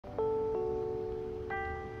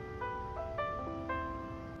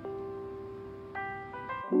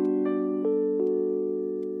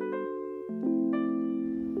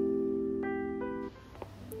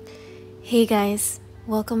Hey guys,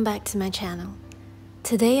 welcome back to my channel.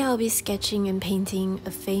 Today I'll be sketching and painting a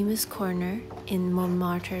famous corner in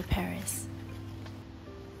Montmartre, Paris.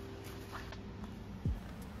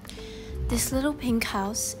 This little pink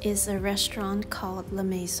house is a restaurant called La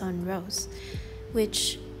Maison Rose,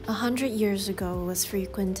 which 100 years ago was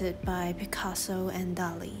frequented by Picasso and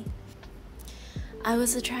Dali. I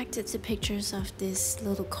was attracted to pictures of this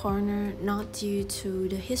little corner not due to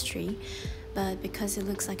the history, but because it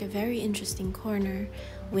looks like a very interesting corner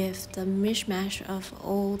with the mishmash of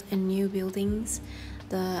old and new buildings,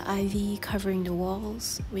 the ivy covering the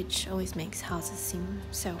walls, which always makes houses seem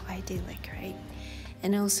so idyllic, right?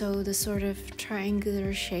 And also the sort of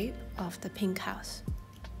triangular shape of the pink house.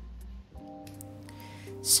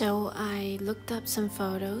 So I looked up some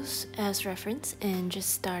photos as reference and just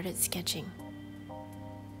started sketching.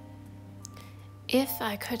 If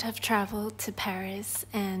I could have traveled to Paris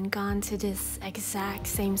and gone to this exact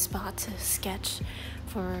same spot to sketch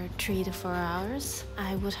for 3 to 4 hours,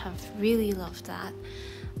 I would have really loved that.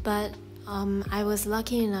 But I was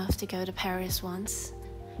lucky enough to go to Paris once,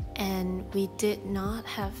 and we did not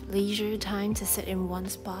have leisure time to sit in one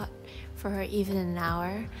spot for even an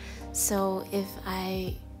hour. So if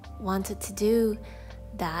I wanted to do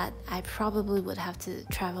that, I probably would have to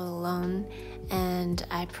travel alone, and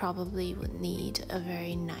I probably would need a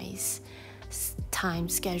very nice time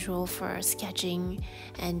schedule for sketching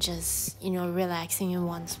and just, relaxing in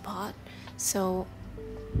one spot. So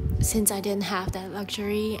since I didn't have that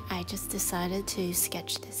luxury, I just decided to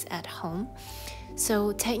sketch this at home.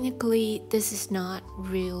 So technically this is not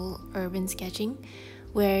real urban sketching,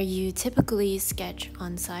 where you typically sketch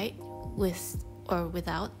on site with or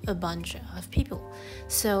without a bunch of people.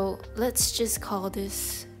 So let's just call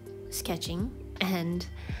this sketching, and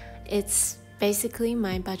it's basically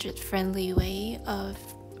my budget-friendly way of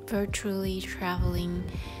virtually traveling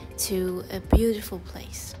to a beautiful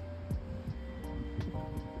place.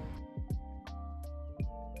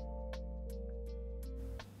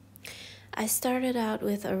 I started out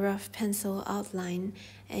with a rough pencil outline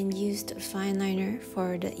and used a fine liner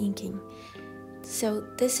for the inking. So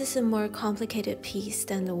this is a more complicated piece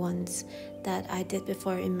than the ones that I did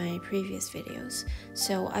before in my previous videos,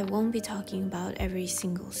 so I won't be talking about every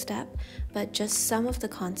single step, but just some of the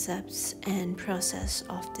concepts and process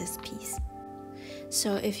of this piece.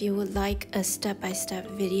 So if you would like a step-by-step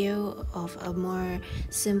video of a more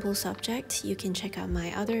simple subject, you can check out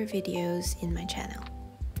my other videos in my channel.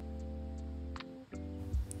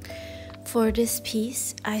 For this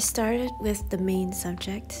piece, I started with the main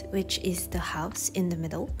subject, which is the house in the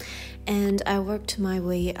middle, and I worked my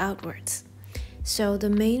way outwards. So the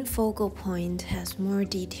main focal point has more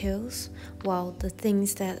details, while the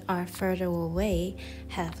things that are further away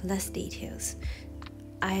have less details.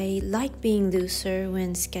 I like being looser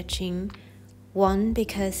when sketching, one,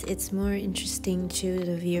 because it's more interesting to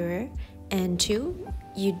the viewer, and two,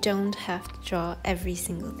 you don't have to draw every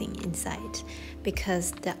single thing inside,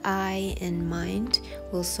 because the eye and mind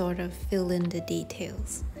will sort of fill in the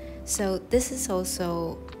details. So this is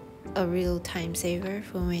also a real time saver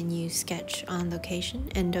for when you sketch on location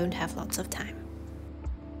and don't have lots of time.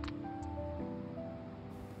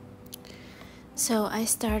 So I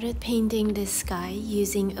started painting this sky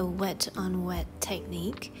using a wet on wet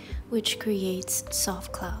technique, which creates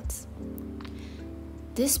soft clouds.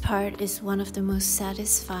 This part is one of the most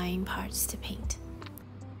satisfying parts to paint,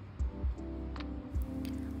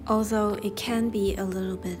 although it can be a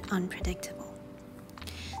little bit unpredictable.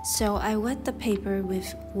 So I wet the paper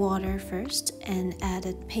with water first and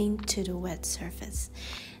added paint to the wet surface.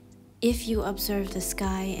 If you observe the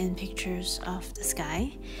sky and pictures of the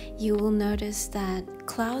sky, you will notice that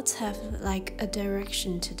clouds have like a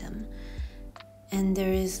direction to them, and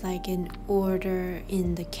there is like an order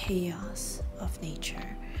in the chaos of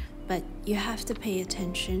nature, but you have to pay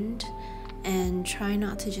attention and try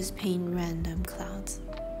not to just paint random clouds.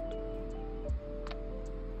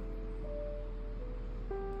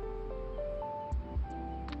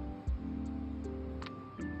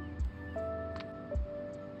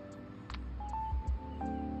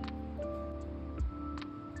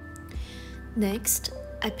 Next,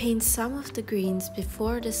 I paint some of the greens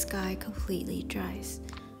before the sky completely dries.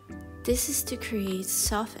 This is to create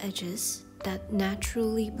soft edges that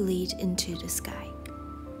naturally bleed into the sky.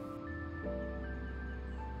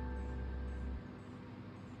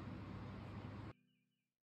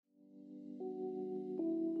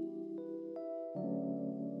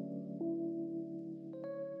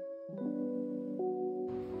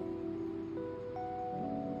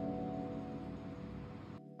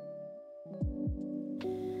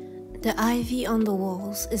 The ivy on the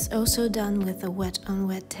walls is also done with a wet on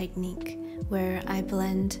wet technique. where I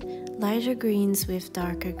blend lighter greens with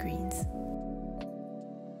darker greens.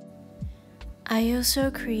 I also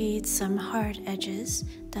create some hard edges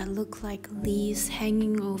that look like leaves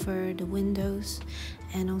hanging over the windows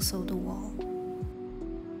and also the wall.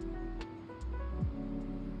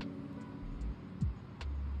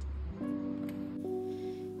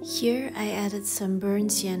 Here I added some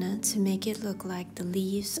burnt sienna to make it look like the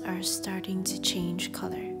leaves are starting to change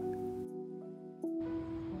color.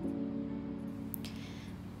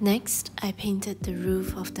 Next, I painted the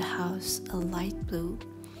roof of the house a light blue,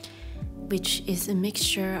 which is a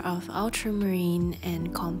mixture of ultramarine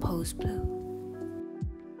and compost blue.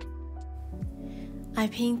 I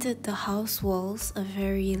painted the house walls a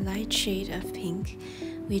very light shade of pink,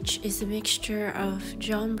 which is a mixture of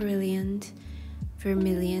John Brilliant,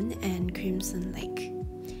 Vermilion, and Crimson Lake.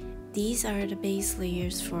 These are the base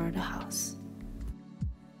layers for the house.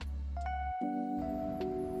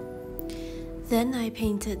 Then I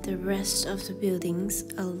painted the rest of the buildings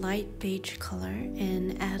a light beige color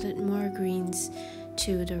and added more greens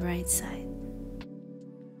to the right side.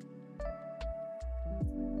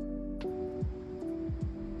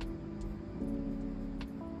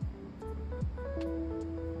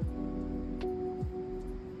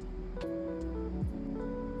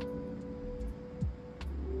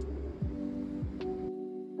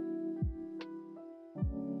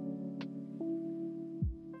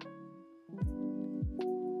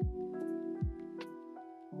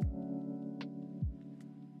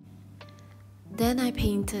 Then I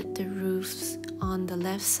painted the roofs on the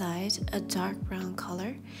left side a dark brown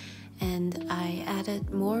color, and I added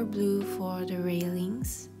more blue for the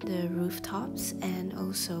railings, the rooftops, and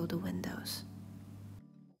also the windows.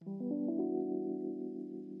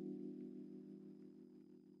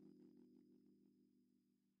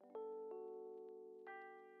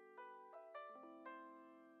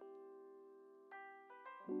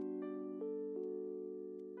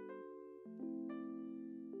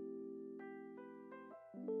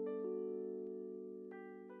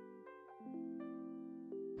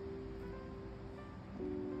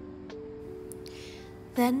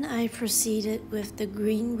 Then I proceeded with the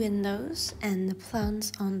green windows and the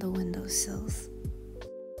plants on the windowsills.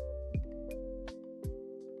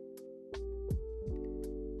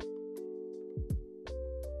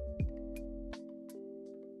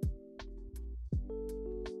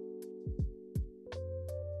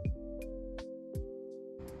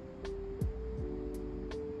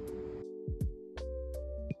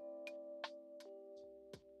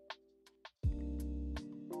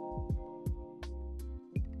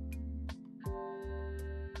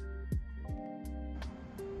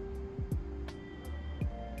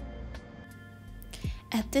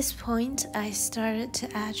 At this point, I started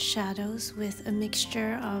to add shadows with a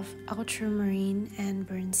mixture of ultramarine and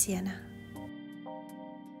burnt sienna.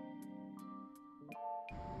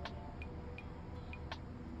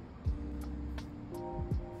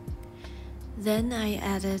 Then I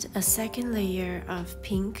added a second layer of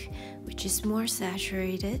pink, which is more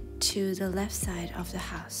saturated, to the left side of the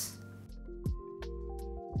house.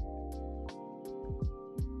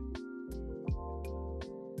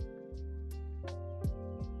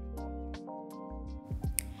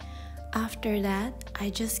 After that, I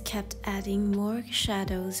just kept adding more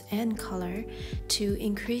shadows and color to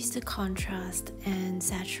increase the contrast and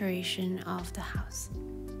saturation of the house.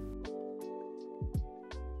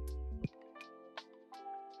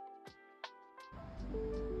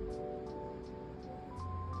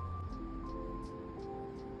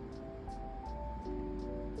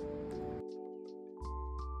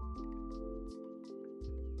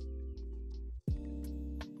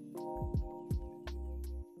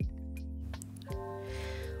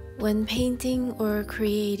 When painting or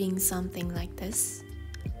creating something like this,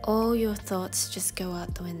 all your thoughts just go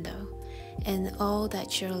out the window, and all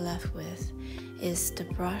that you're left with is the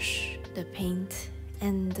brush, the paint,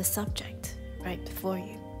 and the subject right before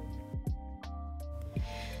you.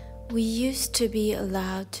 We used to be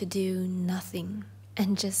allowed to do nothing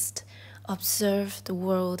and just observe the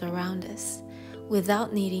world around us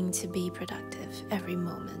without needing to be productive every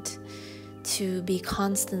moment, to be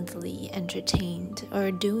constantly entertained or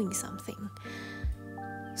doing something.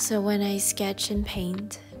 So when I sketch and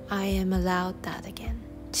paint, I am allowed that again,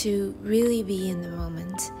 to really be in the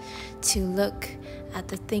moment, to look at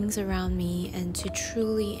the things around me and to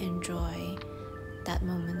truly enjoy that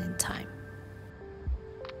moment in time.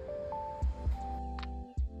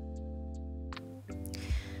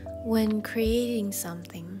 When creating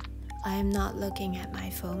something, I am not looking at my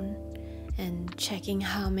phone and checking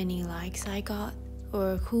how many likes I got,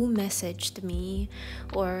 or who messaged me,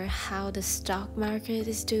 or how the stock market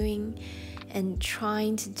is doing. and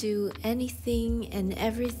trying to do anything and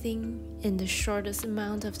everything in the shortest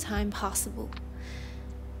amount of time possible.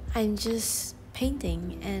 I'm just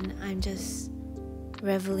painting and I'm just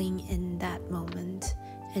reveling in that moment,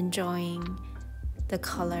 enjoying the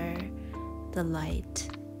color, the light,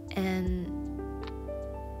 and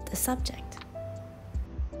the subject.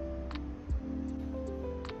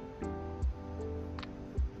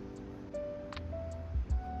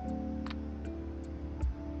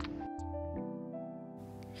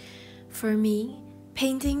 For me,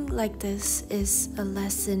 painting like this is a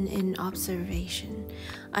lesson in observation.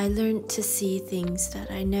 I learned to see things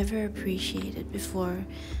that I never appreciated before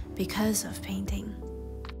because of painting.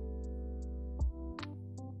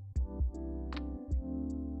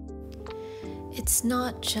 It's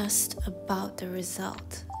not just about the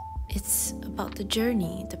result. It's about the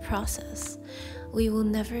journey, the process. We will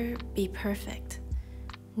never be perfect.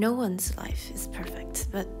 No one's life is perfect,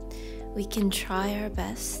 but we can try our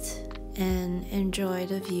best and enjoy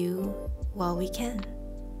the view while we can.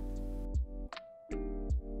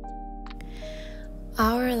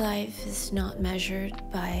 Our life is not measured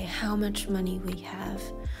by how much money we have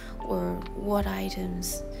or what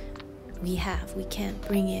items we have. We can't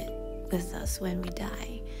bring it with us when we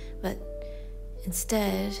die, but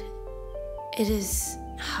instead it is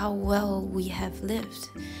how well we have lived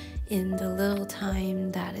in the little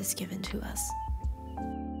time that is given to us.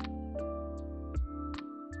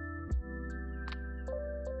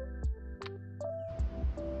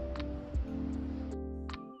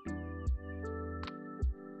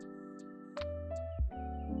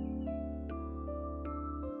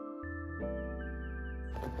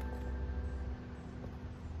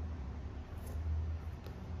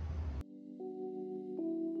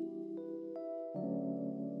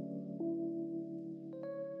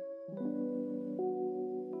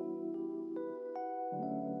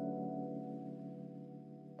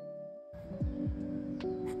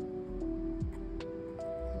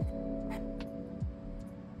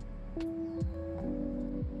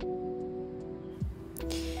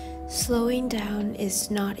 Slowing down is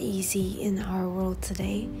not easy in our world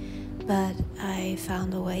today, but I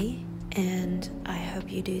found a way, and I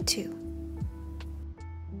hope you do too.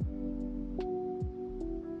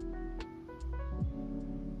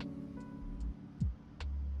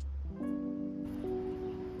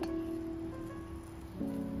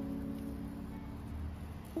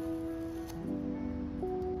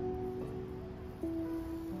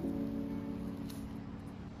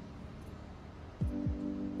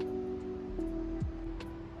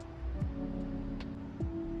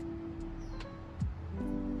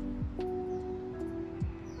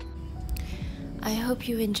 I hope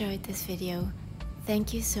you enjoyed this video.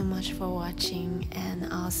 Thank you so much for watching, and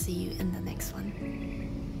I'll see you in the next one.